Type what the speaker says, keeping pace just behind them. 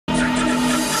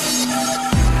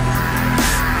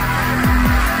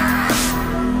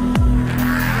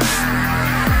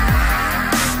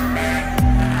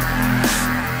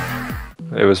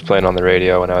was playing on the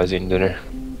radio when I was eating dinner.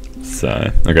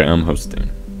 Sigh. Okay, I'm hosting.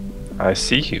 I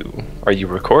see you. Are you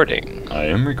recording? I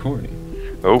am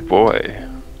recording. Oh boy.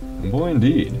 Boy,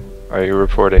 indeed. Are you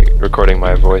recording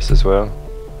my voice as well?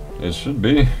 It should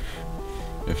be.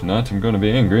 If not, I'm going to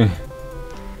be angry.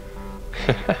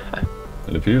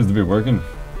 It appears to be working.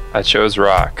 I chose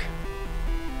rock.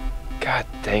 God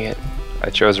dang it. I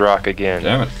chose rock again.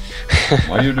 Damn it.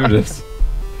 Why you do this?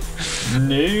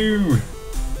 No.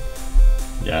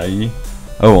 Yay.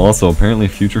 Oh, also, apparently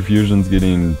Future Fusion's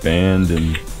getting banned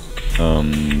and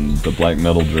the Black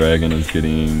Metal Dragon is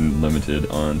getting limited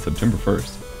on September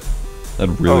 1st. That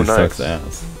really sucks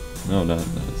ass. No, not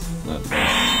nice at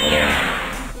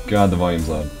all. God, the volume's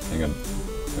loud. Hang on.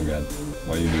 Oh god.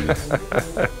 Why you do this?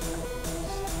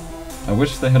 I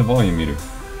wish they had a volume meter.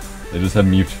 They just had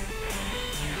mute.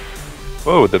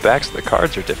 Whoa, the backs of the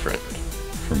cards are different.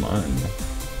 For mine.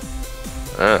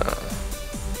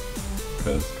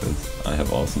 Because I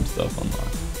have awesome stuff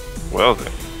unlocked. Well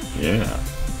then. Yeah.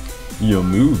 You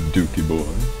move, Dookie boy.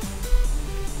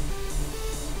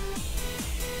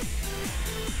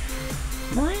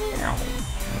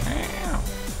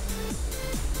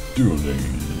 Dueling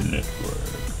Network.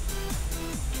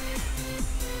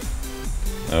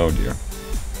 Oh dear.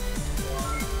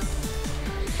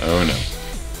 Oh no.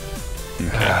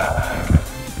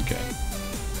 Okay.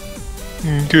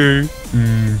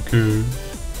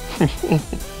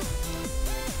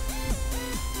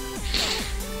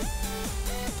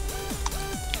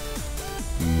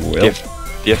 Well,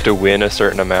 do you have to win a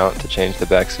certain amount to change the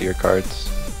backs of your cards?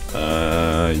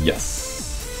 Yes.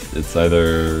 It's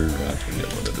either, I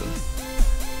forget what it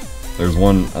is. There's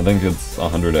one, I think it's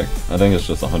 100x, I think it's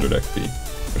just 100 XP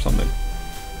or something.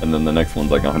 And then the next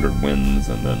one's like 100 wins,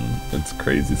 and then it's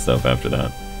crazy stuff after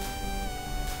that.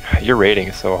 Your rating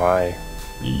is so high.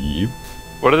 Yep.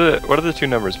 What do the two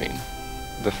numbers mean?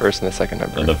 The first and the second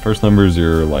number. The first number is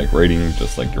your like rating,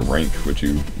 just like your rank, which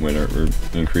you win or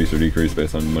increase or decrease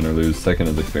based on win or lose. Second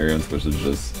is experience, which is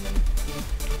just,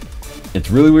 it's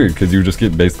really weird because you just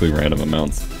get basically random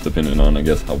amounts depending on, I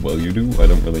guess, how well you do. I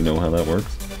don't really know how that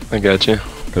works. I gotcha.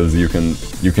 Because you can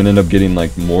end up getting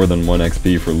like more than 1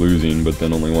 XP for losing, but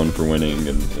then only 1 for winning,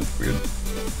 and it's weird.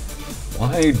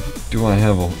 Why do I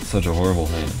have such a horrible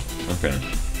hand? Okay.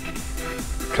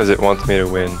 Because it wants me to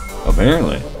win.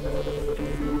 Apparently.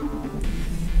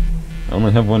 I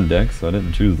only have 1 deck, so I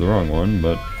didn't choose the wrong one,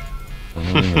 but I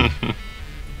don't know.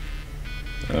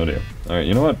 Oh dear. Alright,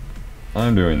 you know what?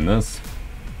 I'm doing this.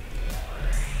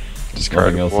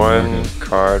 Discard 1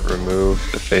 card, remove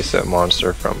the face-up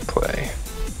monster from play.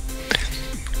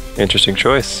 Interesting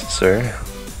choice, sir.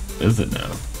 Is it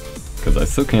now? Because I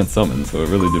still can't summon, so it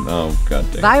really did. Oh, god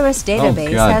dang. Virus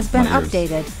database has been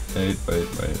updated. Wait.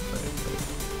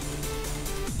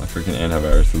 My freaking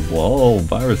antivirus is lol.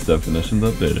 Virus definitions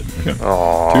updated. Okay.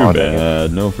 Aww, too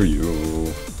bad. No for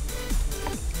you.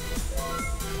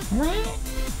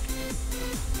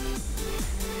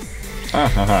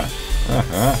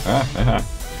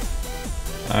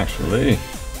 Actually,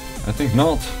 I think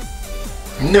not.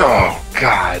 No,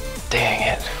 god dang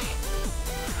it.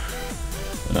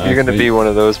 You're gonna be one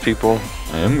of those people.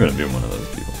 I am gonna be one of those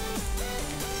people.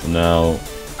 So now,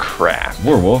 crap.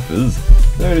 Werewolf is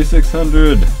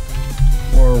 3600.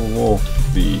 Werewolf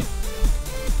B.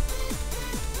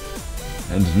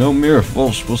 And no Mirror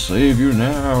Force will save you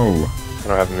now. I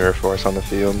don't have Mirror Force on the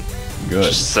field. Good.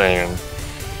 Just saying.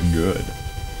 Good.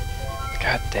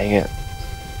 God dang it.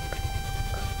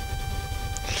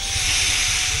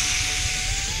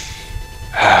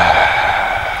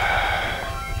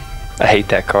 I hate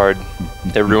that card.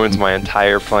 It ruins my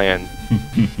entire plan.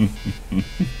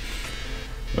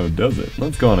 Oh, does it?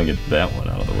 Let's go on and get that one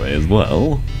out of the way as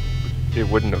well. It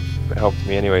wouldn't have helped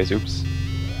me anyways, oops.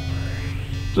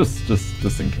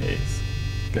 Just in case.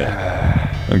 Okay.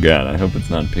 Oh god, I hope it's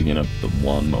not picking up the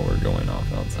lawnmower going off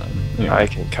outside. Anyway. I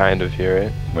can kind of hear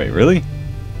it. Wait, really?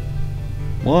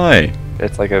 Why?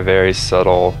 It's like a very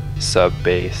subtle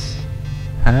sub-bass.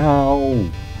 How?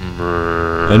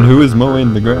 And who is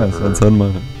mowing the grass outside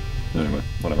my... Anyway,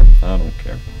 whatever. I don't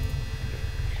care.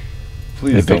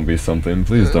 Please don't be something.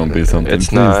 Please don't be something. It's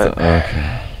Please not.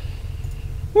 Okay.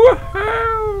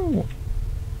 Woohoo!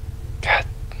 God.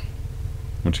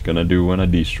 What you gonna do when I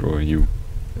destroy you?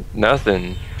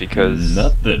 Nothing, because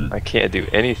nothing. I can't do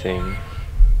anything.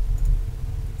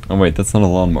 Oh wait, that's not a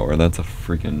lawnmower. That's a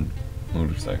freaking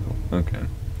motorcycle. Okay.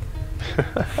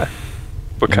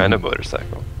 What kind of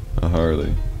motorcycle? A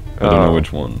Harley. I don't know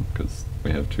which one, because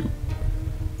we have 2.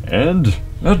 And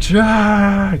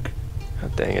attack!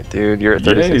 God dang it, dude. You're at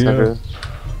 3600.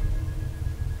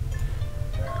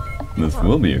 This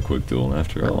will be a quick duel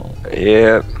after all.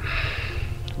 Yep.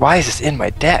 Why is this in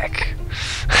my deck?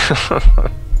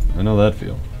 I know that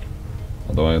feel.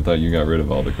 Although I thought you got rid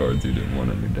of all the cards you didn't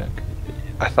want in your deck.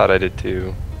 I thought I did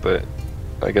too, but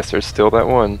I guess there's still that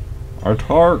one.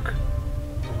 Artark!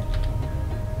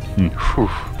 Whew.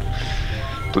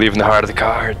 Believe in the heart of the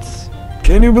cards.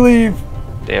 Can you believe?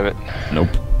 Damn it. Nope.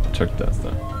 Check that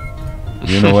stuff.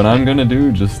 You know what I'm gonna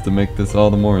do just to make this all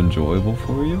the more enjoyable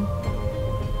for you?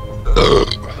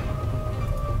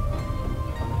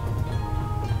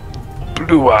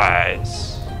 Blue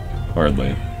eyes.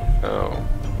 Hardly. Oh.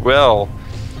 Well.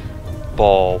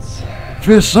 Balls.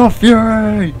 Fists of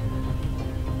Fury!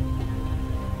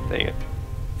 Dang it.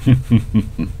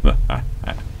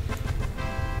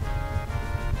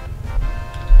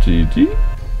 GG.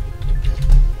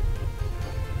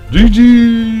 GG!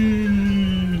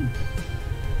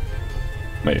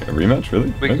 Wait, a rematch?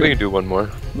 Really? We can do one more.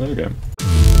 Okay.